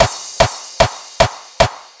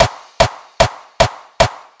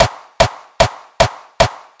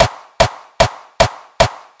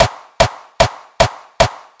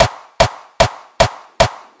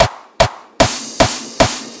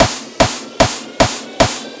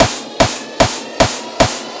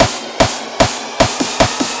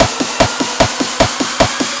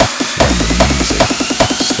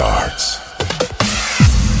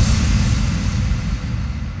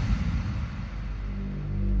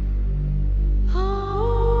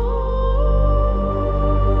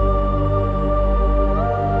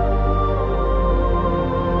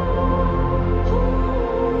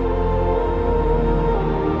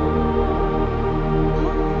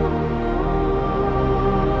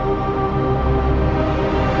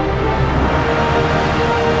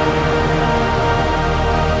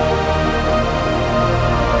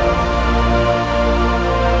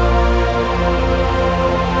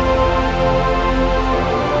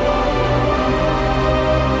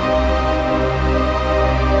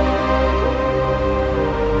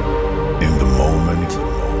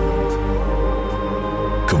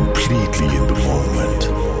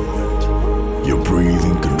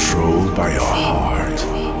by your heart.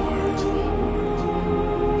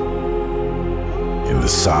 In the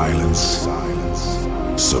silence,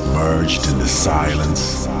 submerged in the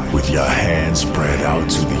silence, with your hands spread out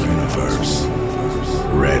to the universe,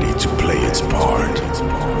 ready to play its part.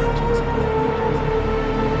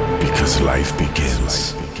 Because life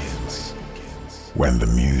begins when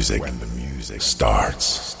the music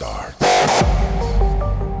starts.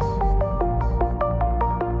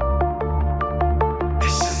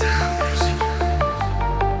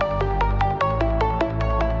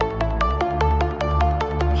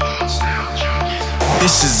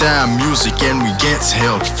 This is our music and we get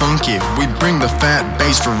held funky. We bring the fat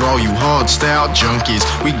bass for all you hardstyle junkies.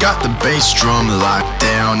 We got the bass drum locked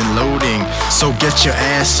down and loading. So get your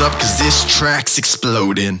ass up cause this track's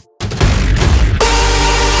exploding.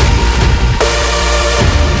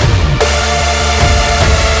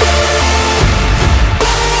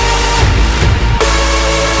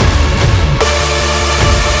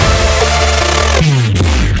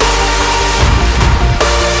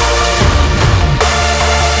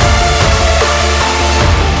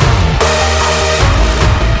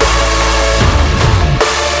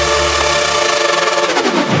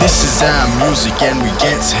 This is our music and we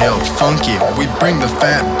get held funky. We bring the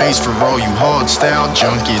fat bass for all you hardstyle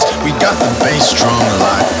junkies. We got the bass drum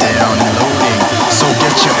locked down and loading. So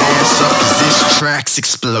get your ass up cause this track's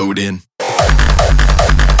exploding.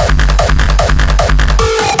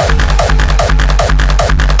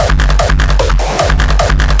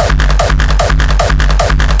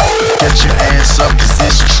 Get your ass up cause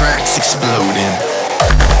this track's exploding.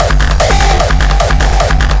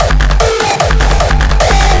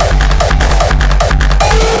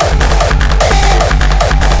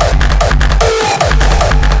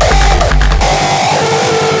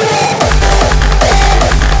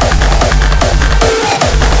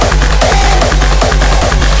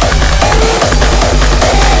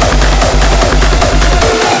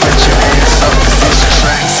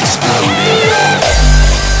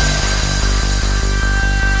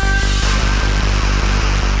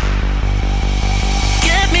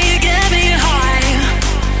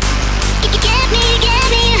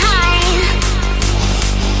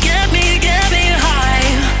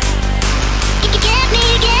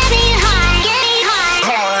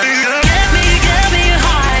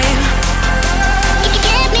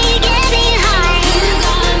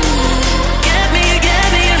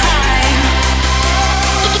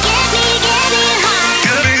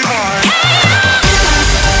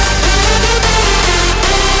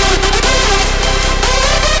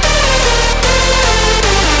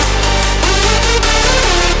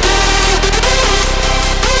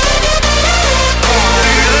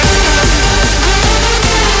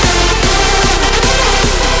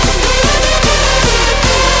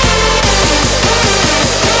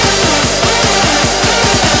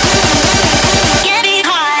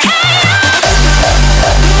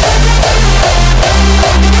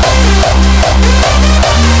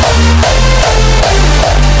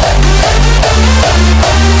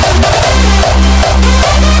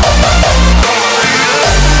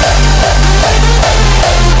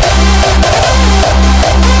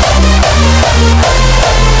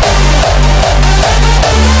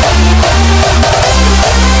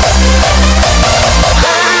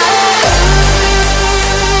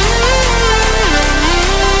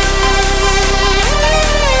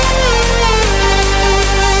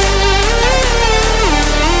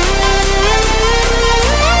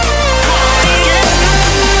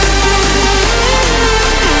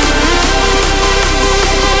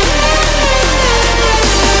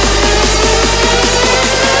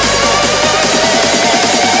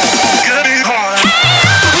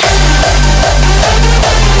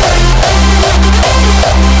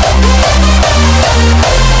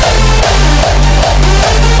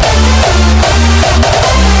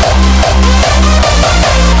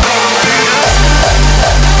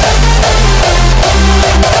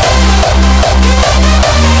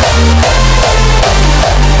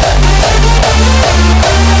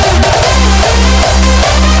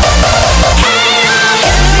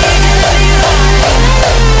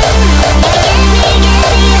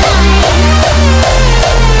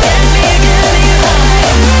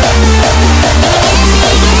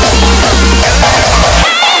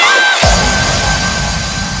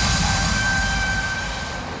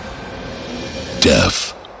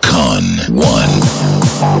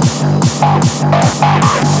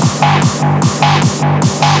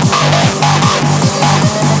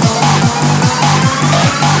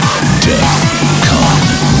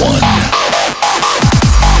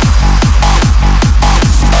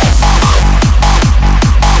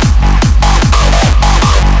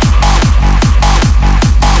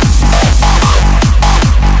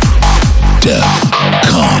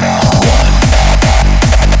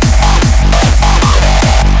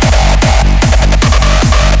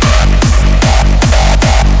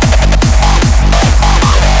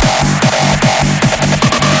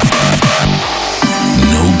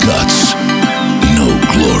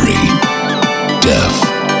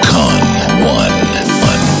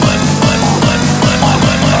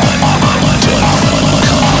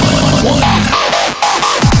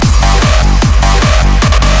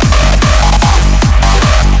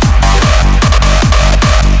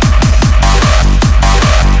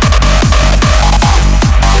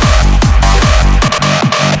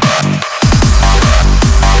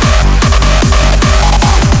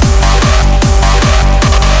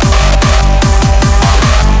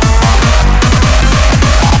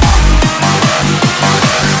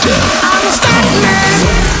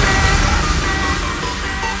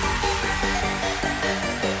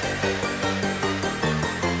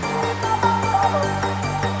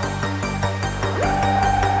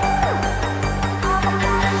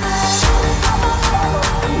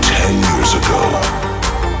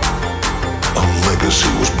 legacy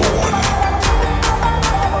was born.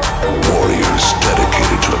 Warriors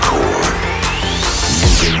dedicated to the core,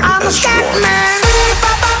 moving I'm as a scat man.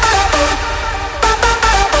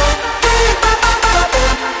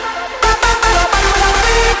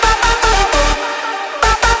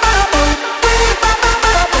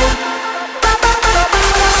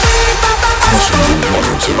 Crossing the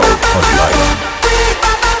waters of our party island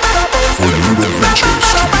for new adventures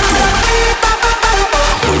to begin.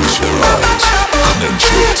 Close your eyes, clench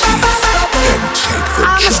your teeth, and take the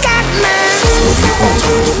I'm a jump scat man. for the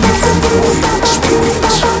ultimate weekend warrior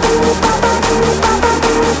experience.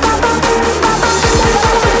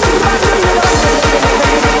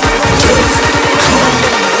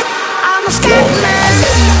 I'm a scat man.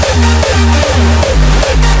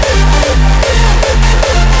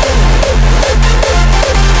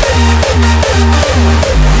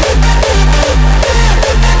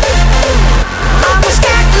 I'm a scat man. I'm a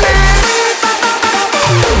scat man.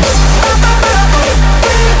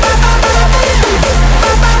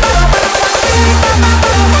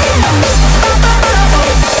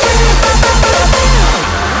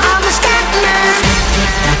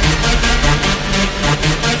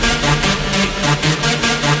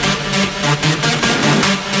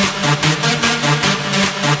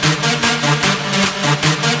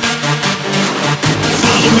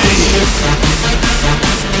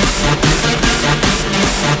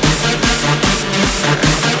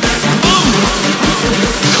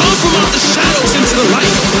 Come from out the shadows into the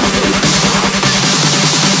light.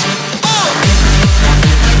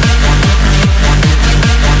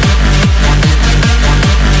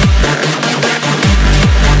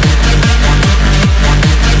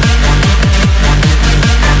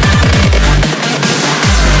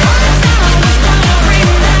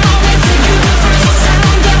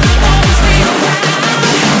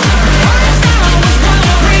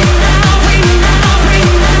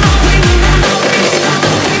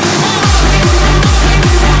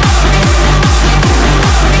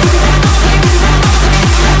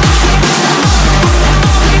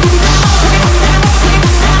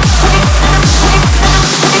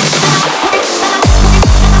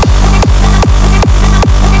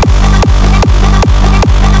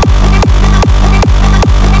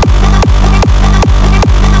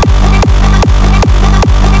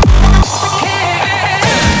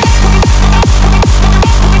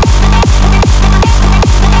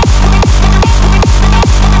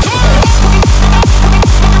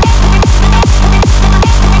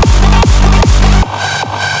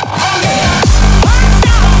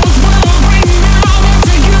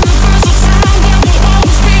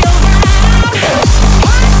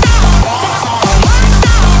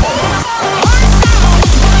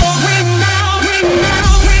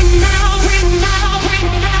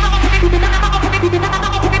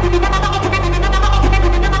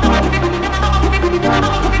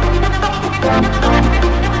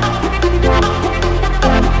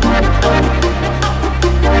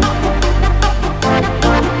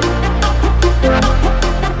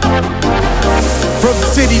 From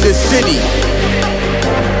city to city,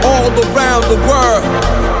 all around the world,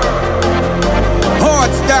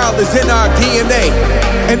 hard style is in our DNA,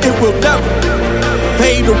 and it will never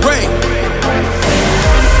fade away.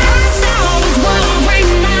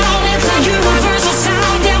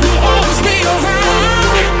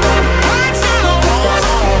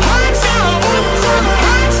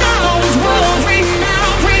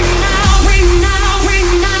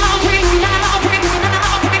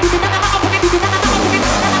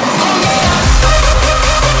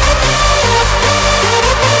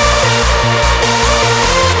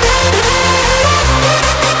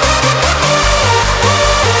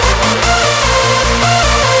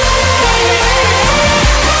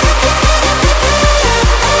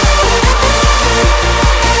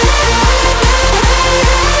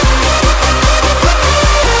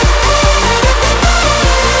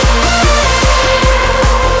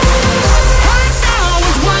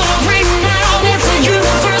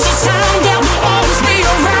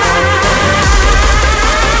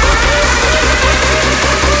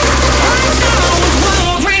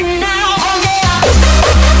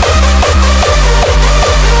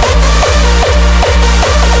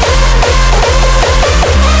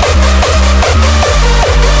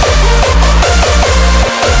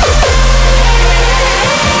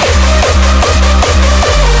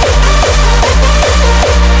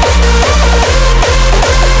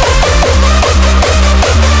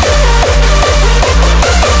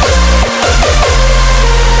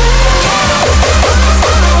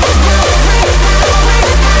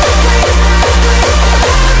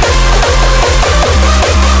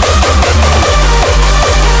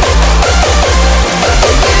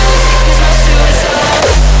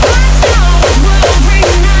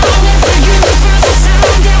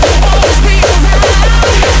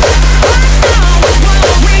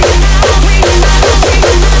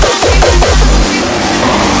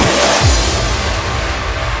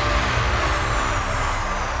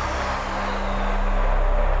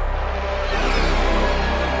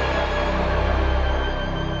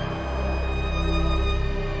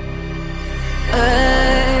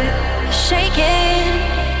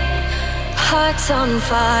 heart's on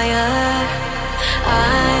fire.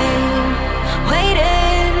 I'm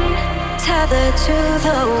waiting, tethered to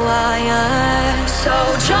the wire. So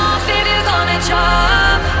jump if you're gonna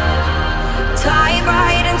jump, dive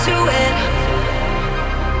right into it.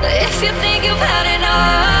 If you think you've had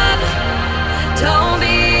enough, don't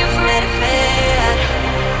be afraid of it.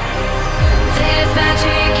 There's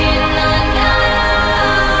magic in the night.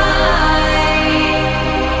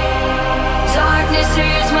 Darkness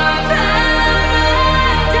is my paradise.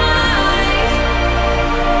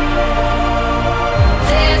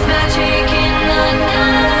 There's magic in the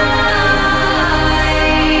night.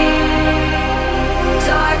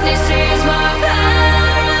 Darkness is my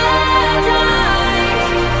paradise.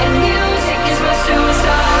 And music is my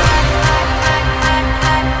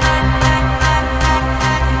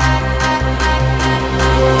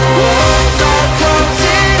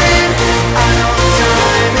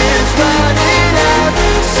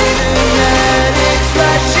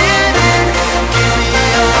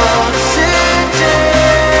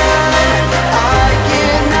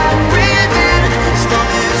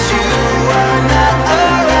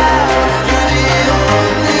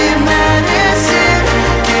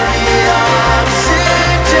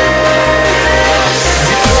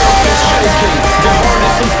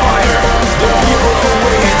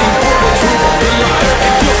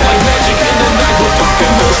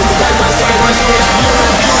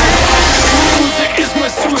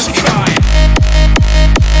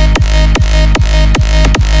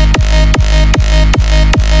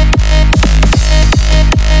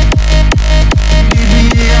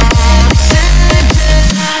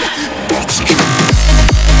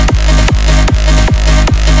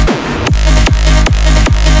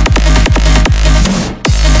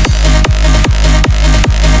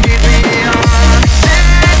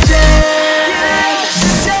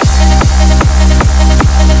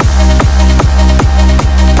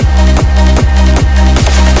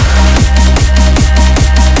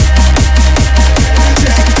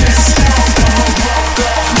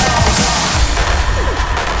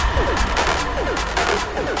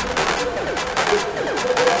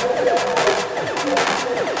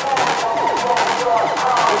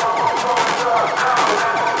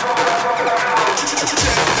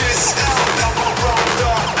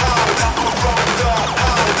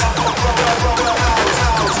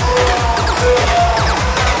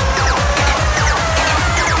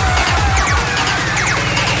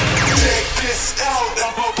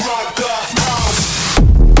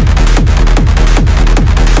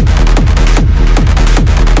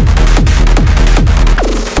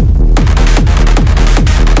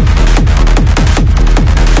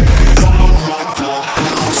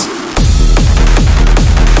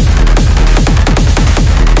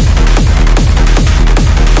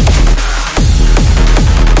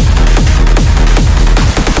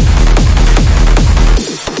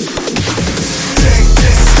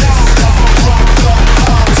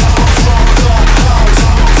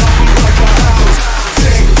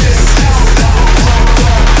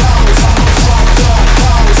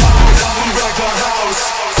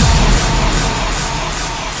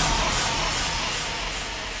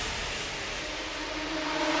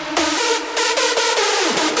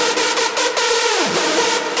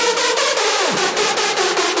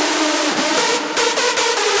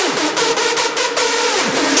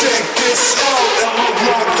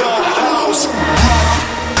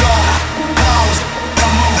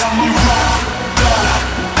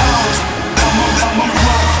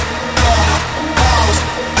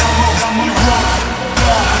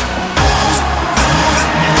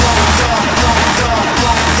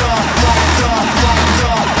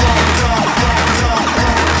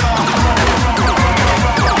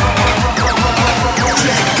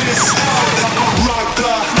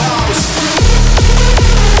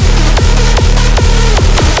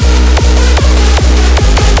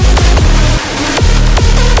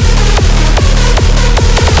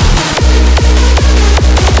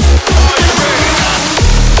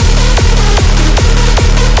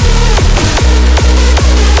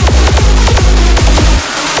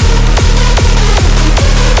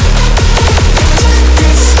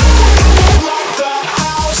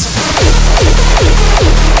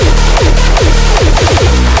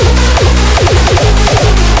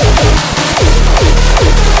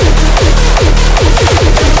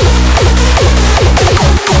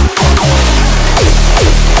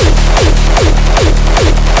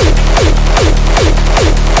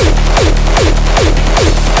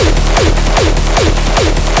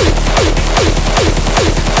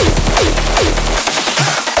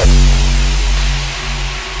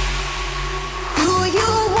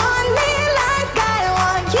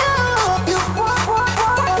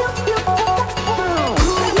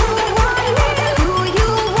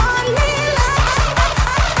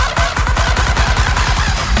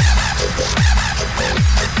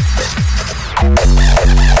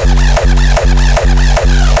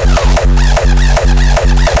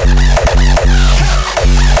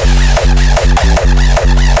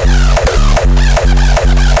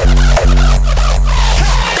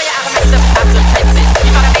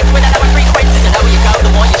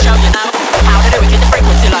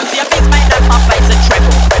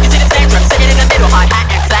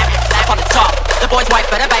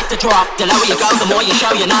drop. The lower you go, the more you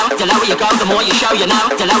show you know. The lower you go, the more you show you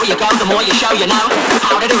know. The lower you go, the more you show you know.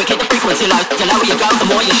 How to do it, keep the frequency low. The lower you go, the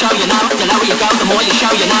more you show you know. The lower you go, the more you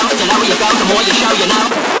show you know. The lower you go, the more you show you know.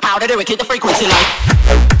 How to do it, keep the frequency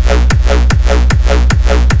low.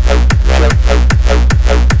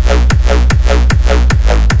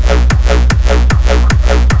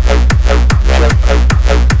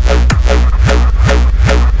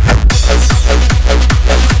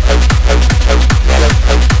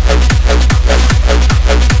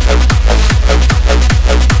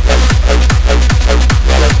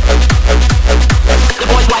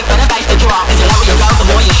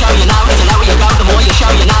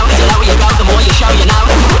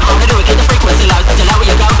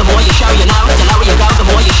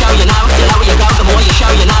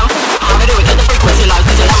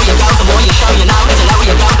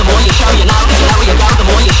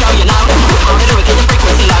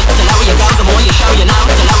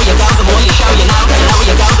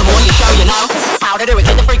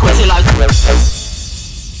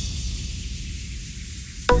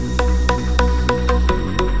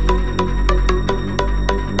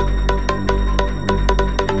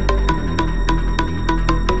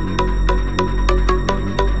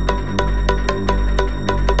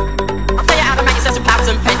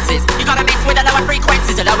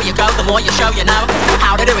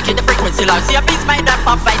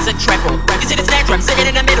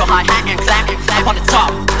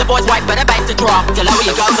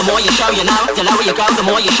 The more you show you know,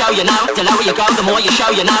 the lower you go, the more you show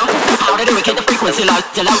you know. How to do it, keep the frequency low.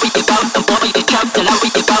 The lower you go, the more you choke. The lower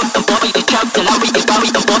you go, the more you choke. The lower you go,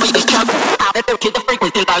 the more you choke. How to do it, keep the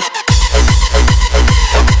frequency low.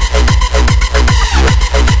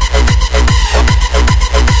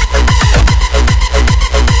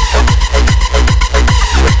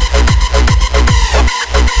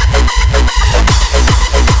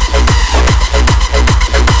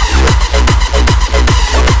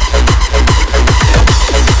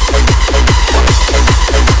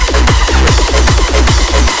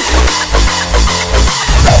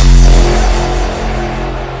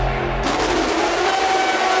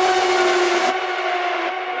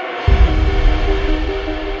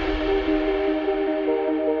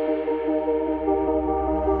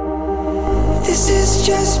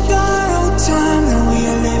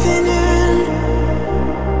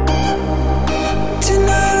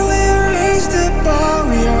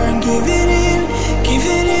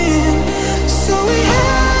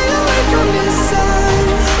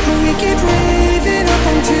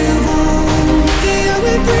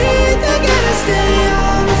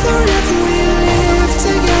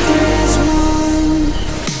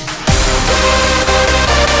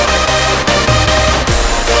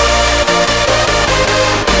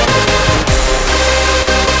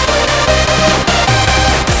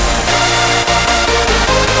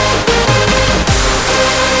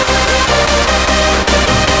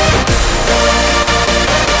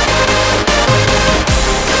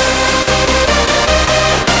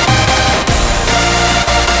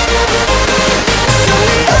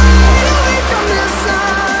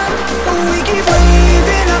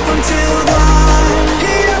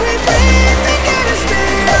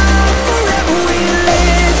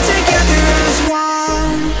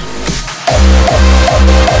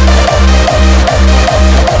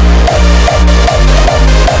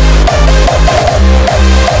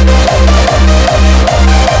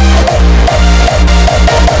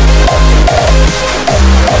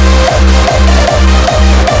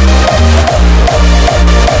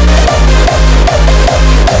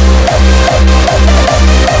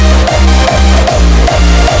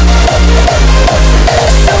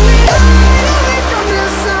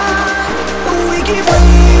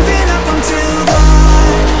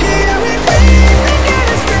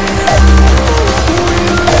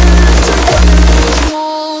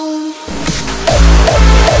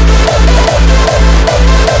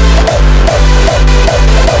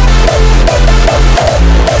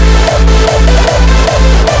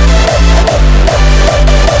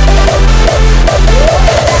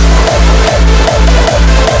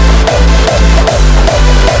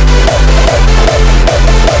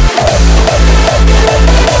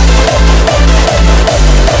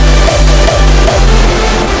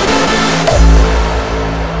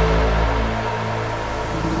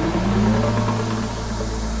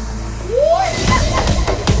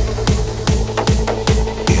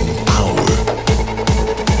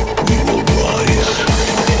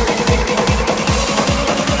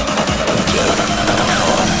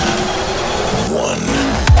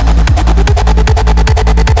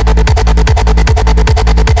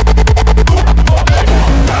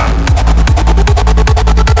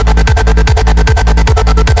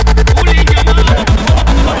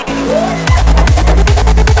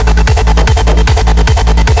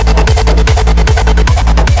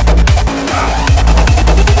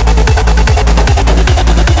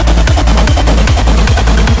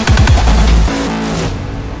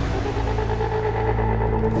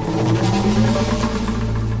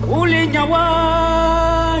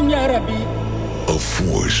 A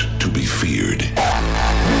force to be feared.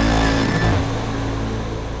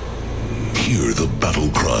 Hear the battle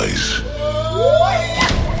cries.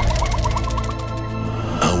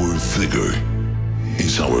 Our vigor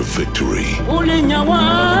is our victory.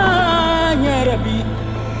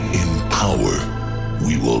 In power,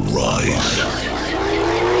 we will rise.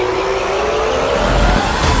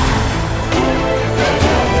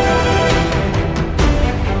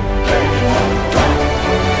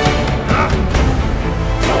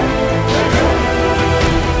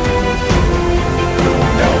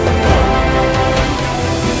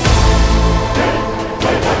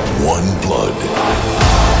 One blood,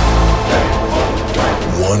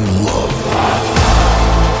 one love,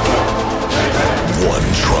 one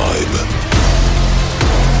tribe.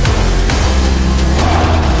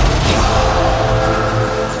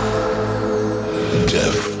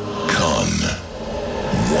 DEFCON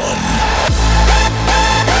 1.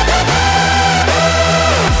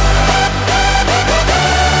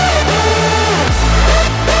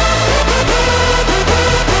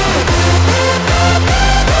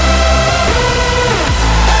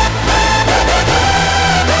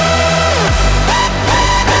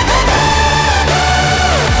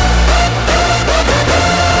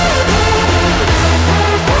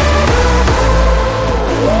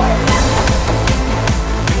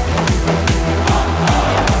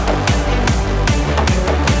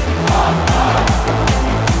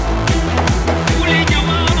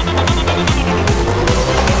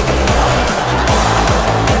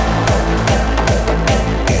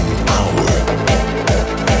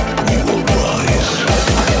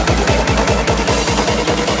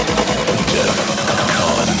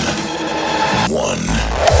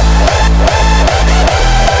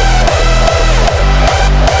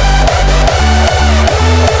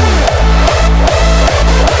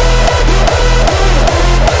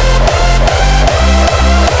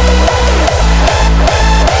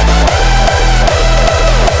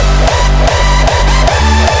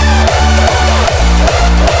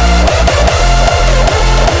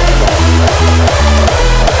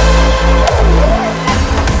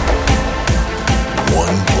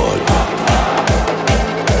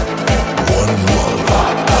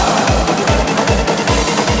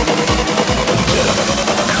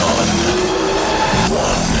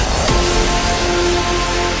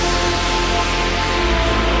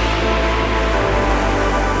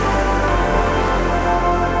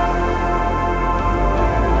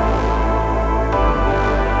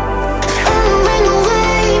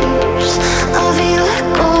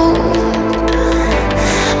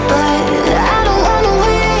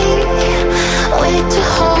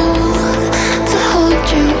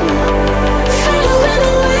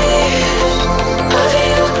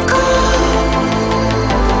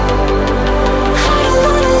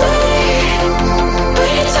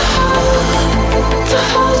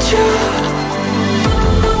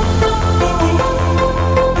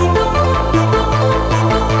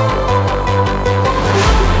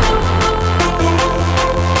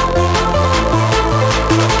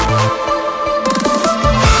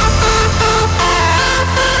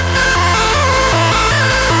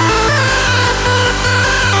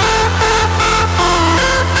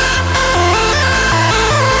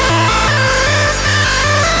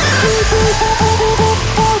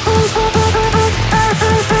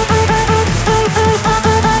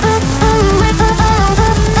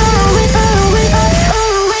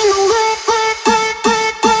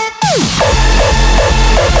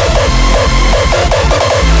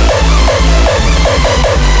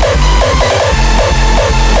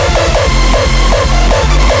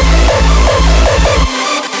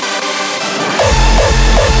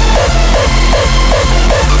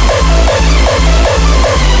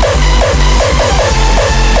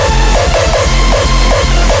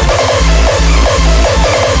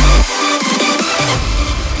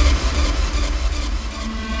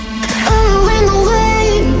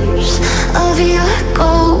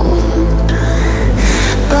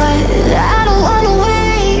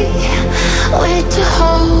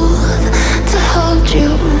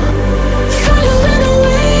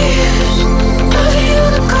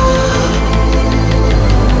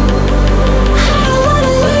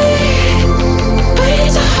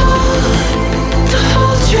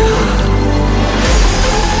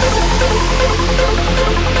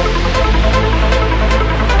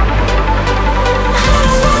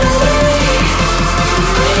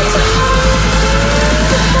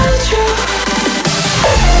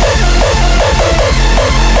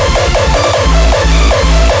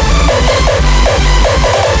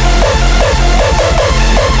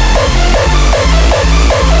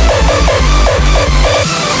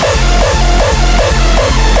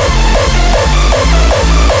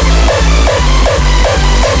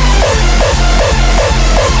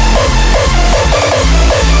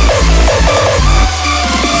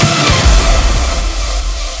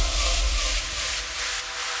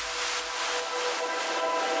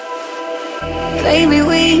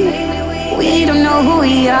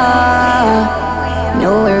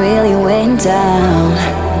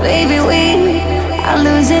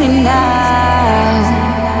 losing it now.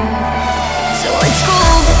 So let's go,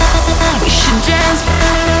 we should dance.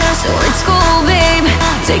 So let's go, babe,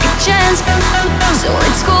 take a chance. So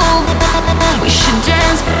let's go, we should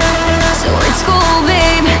dance. So let's go,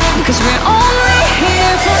 babe, because we're only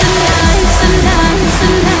here for the nights and nights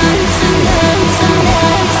and nights and nights and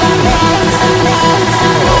nights and nights and nights and nights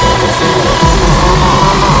and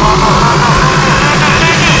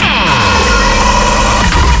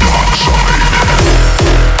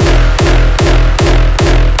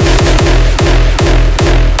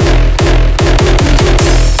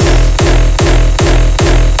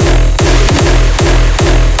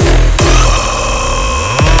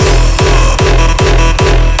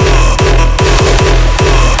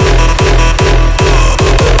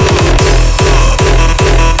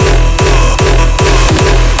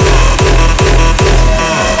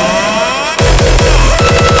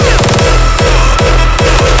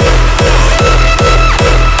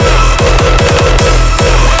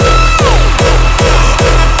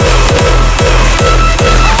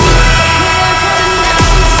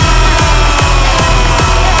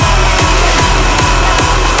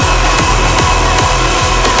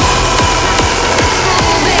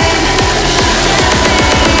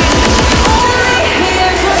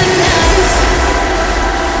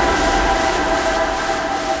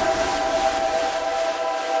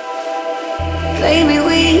baby,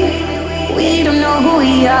 we don't know who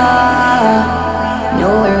we are.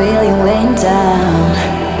 Nowhere really went down.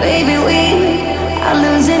 Baby, we are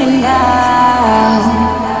losing it now.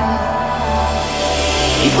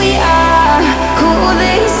 If we are who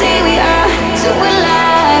they say we are, so we're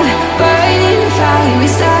alive, burning fiery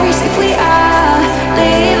stars. If we are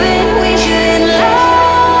living, we shouldn't lie.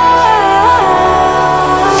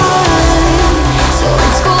 So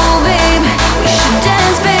let's go, babe, we should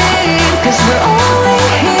dance, babe, 'cause we're only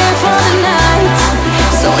here for the night.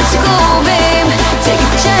 So let's go, babe, take a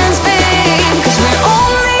chance, babe, 'cause we're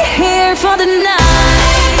only here for the night.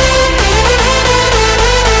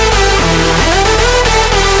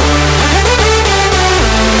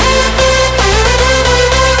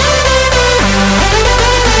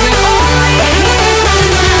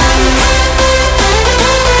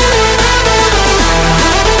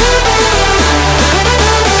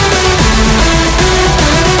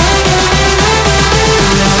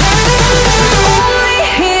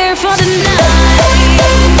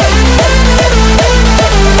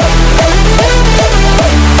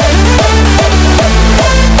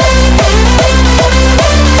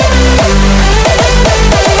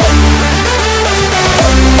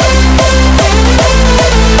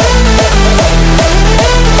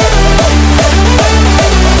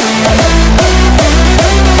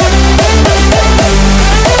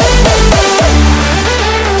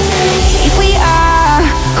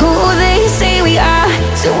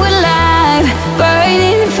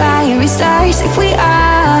 If we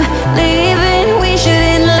are living, we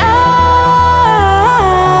shouldn't lie.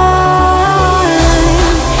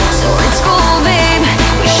 So let's go, babe,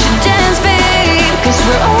 we should dance, babe, 'cause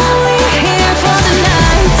we're only here for the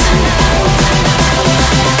night.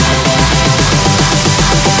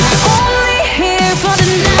 We're only here for the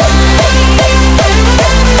night.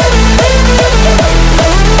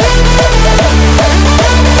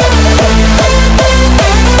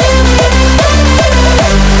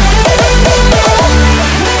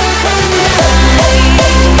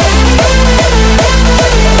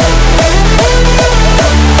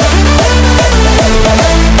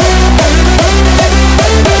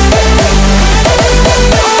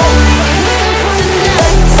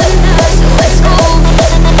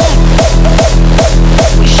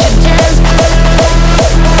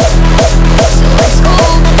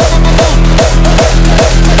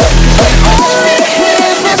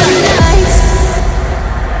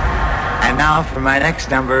 For my next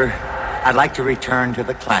number, I'd like to return to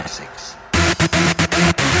the classics.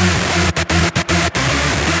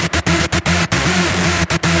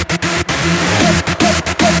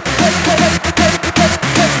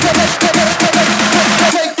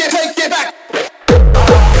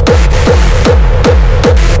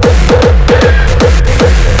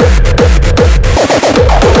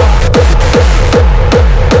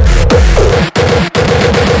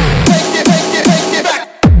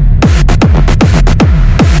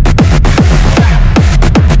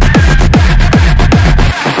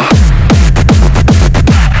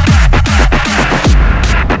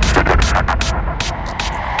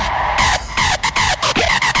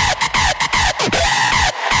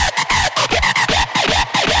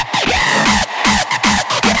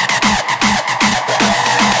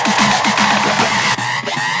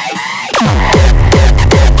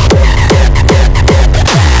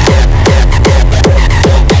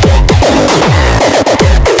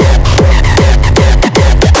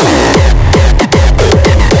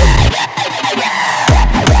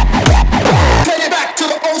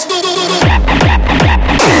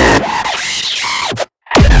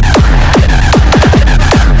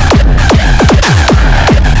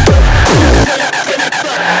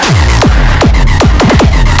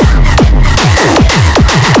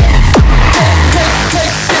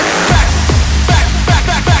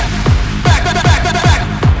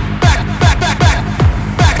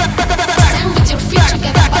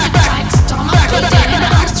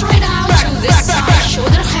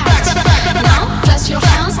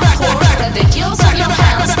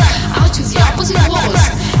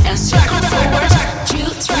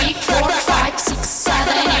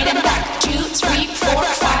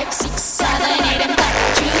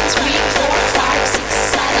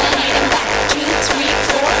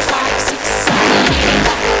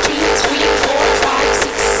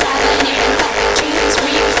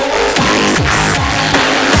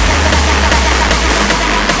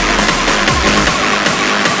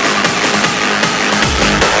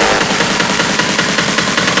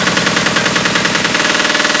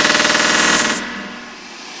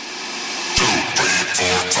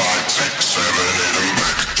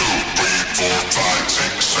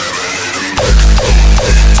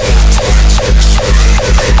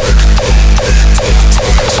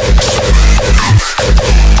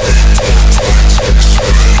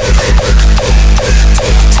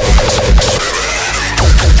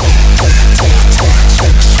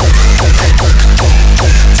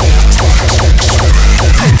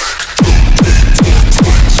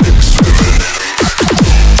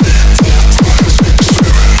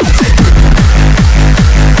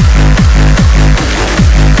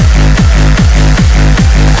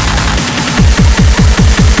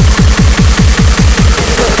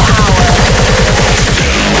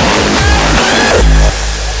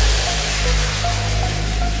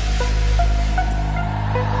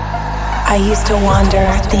 I used to wander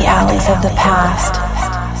the alleys of the past,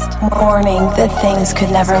 mourning that things could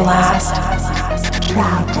never last.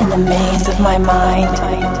 Trapped in the maze of my mind,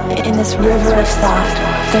 in this river of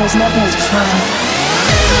thought, there's nothing to find.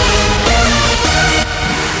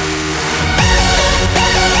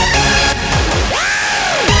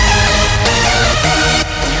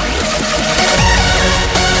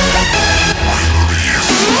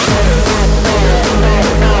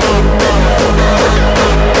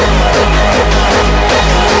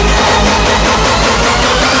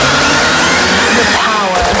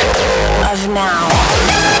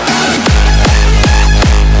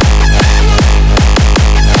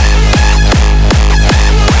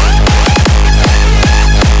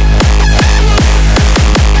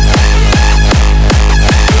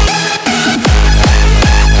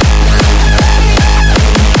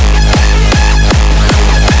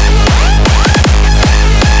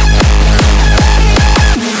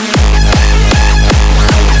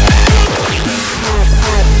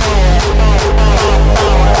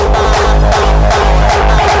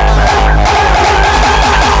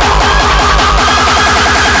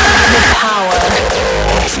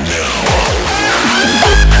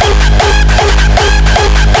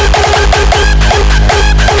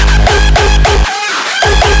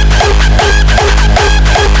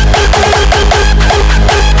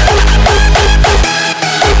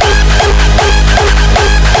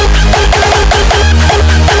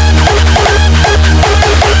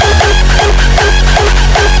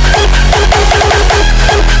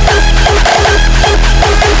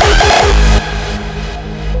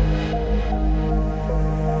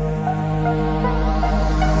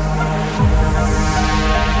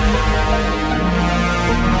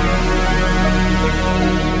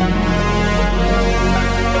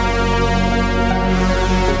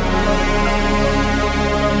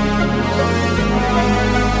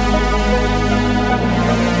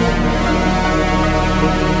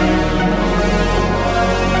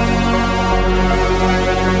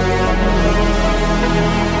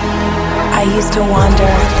 I used to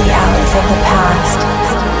wander the alleys of the past,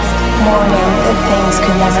 mourning that things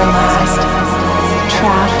could never last.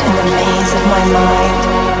 Trapped in the maze of my mind,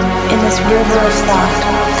 in this river of thought,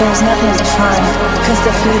 there's nothing to find, cause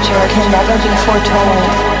the future can never be foretold.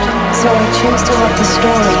 So I choose to let the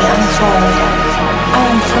story unfold. I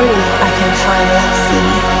am free, I can finally see.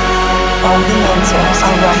 All the answers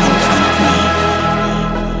are right in front of me.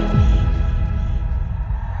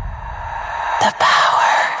 The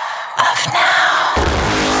power of now.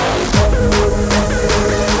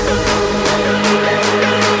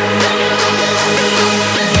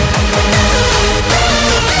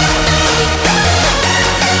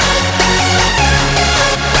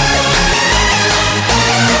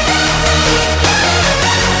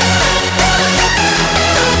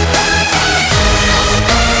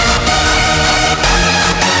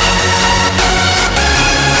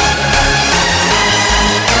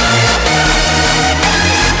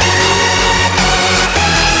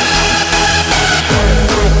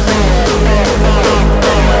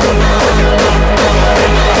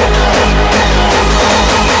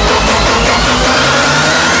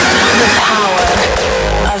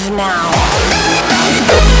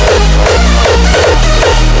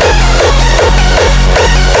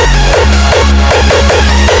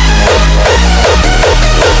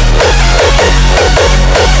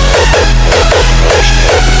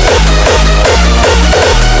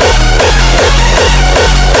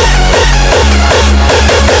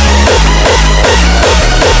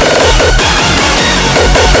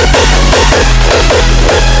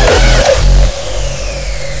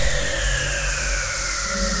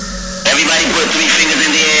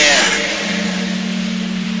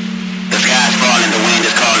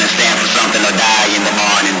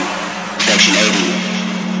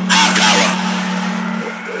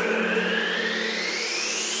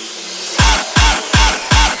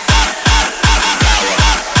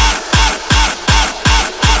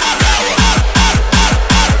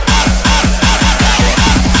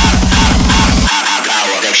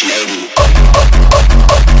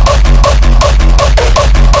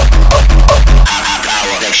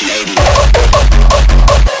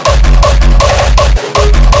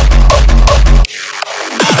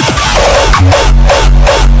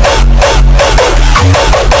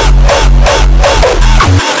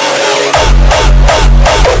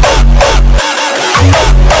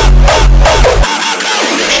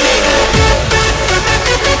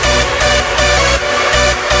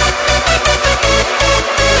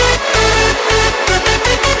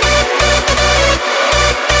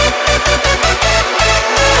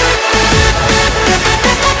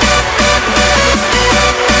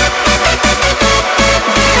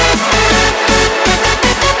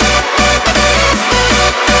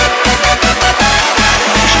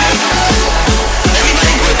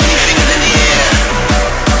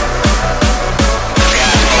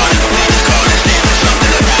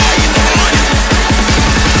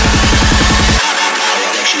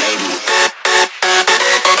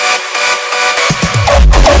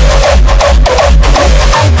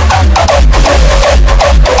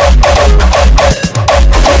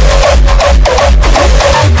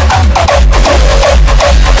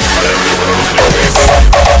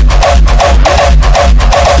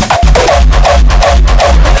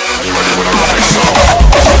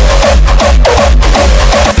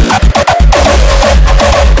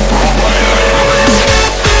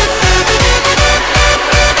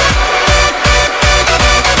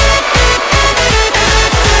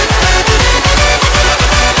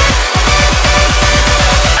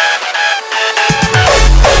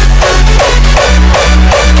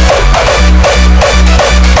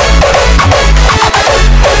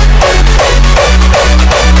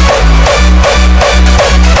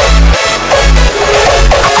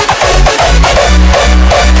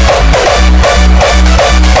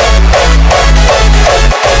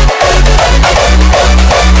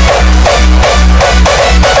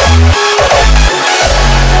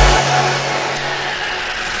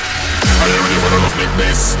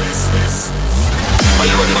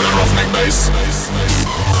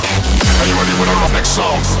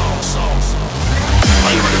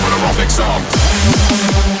 song?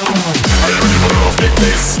 Are you ready for the roughneck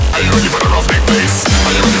bass? Are you ready for the roughneck bass?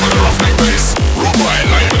 Are you ready for the roughneck bass? Root boy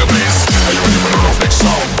live in the place. Are you ready for the roughneck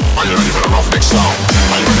sound? Are you ready for the roughneck sound?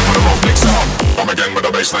 Are you ready for the roughneck sound? Come again with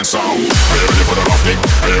the bassline sound. Are you ready for the roughneck?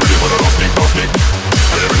 Are you ready for the roughneck, roughneck?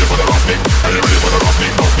 Are you ready for the roughneck? Are you ready for the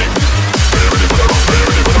roughneck, roughneck? Are you ready for the rough? Are you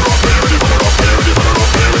ready for the rough?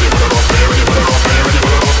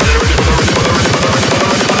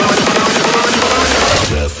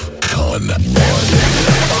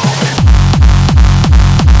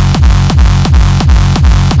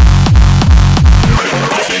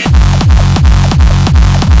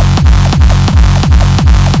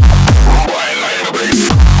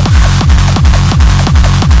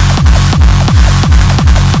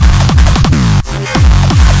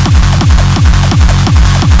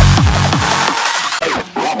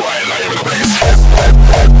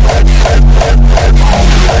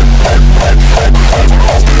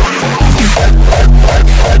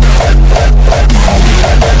 you ready for the rough? Are you ready for the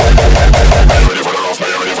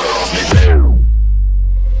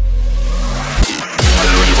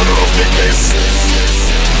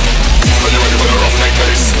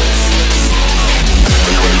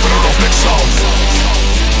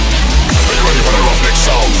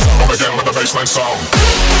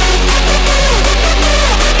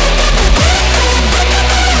rough?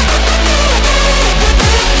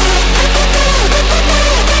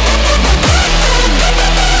 Are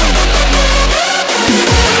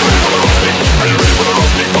you ready for the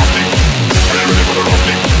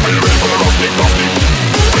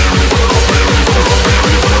rough? Are you ready for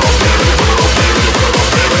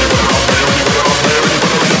the rough? Are you ready for the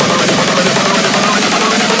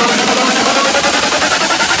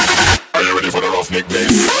rough? Are you ready for the rough?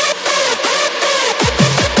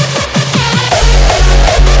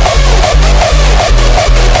 DEFCON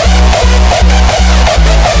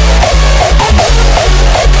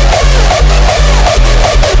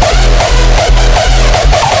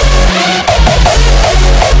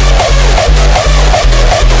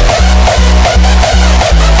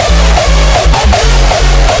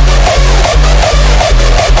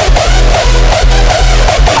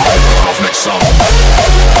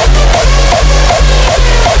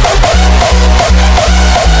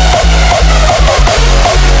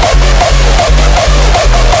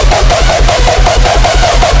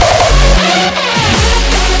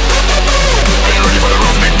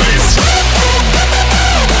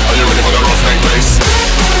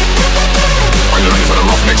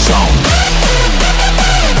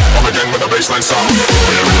Baseline sound.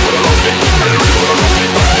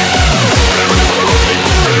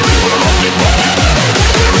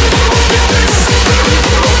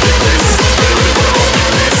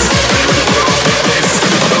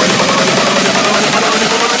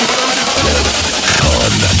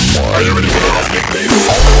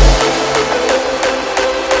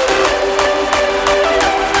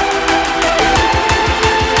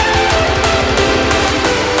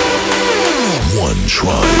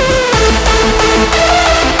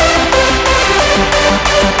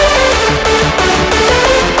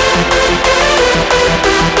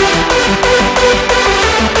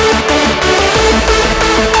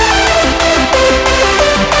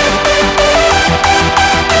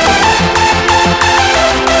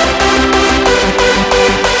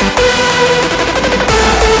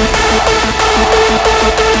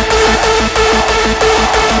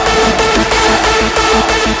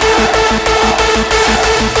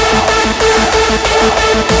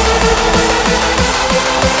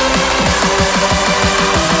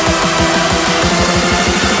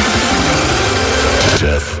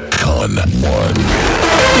 DEFCON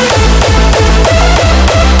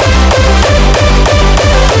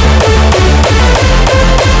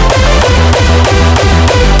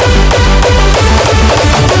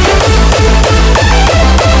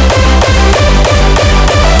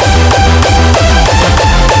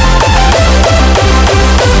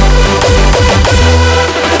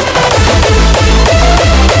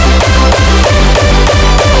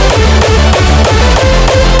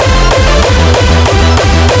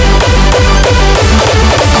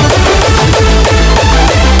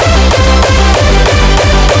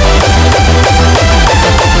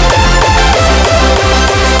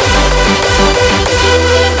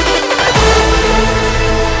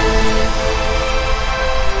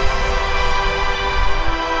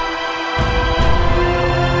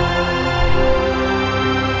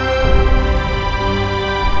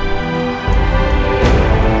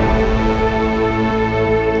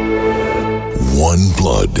 1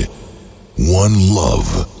 blood, 1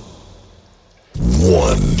 love,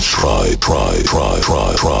 one. Try.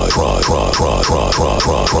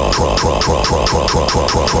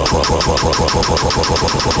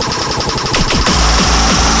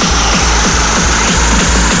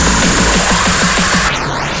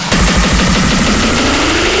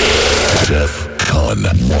 DEFCON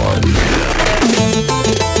 1.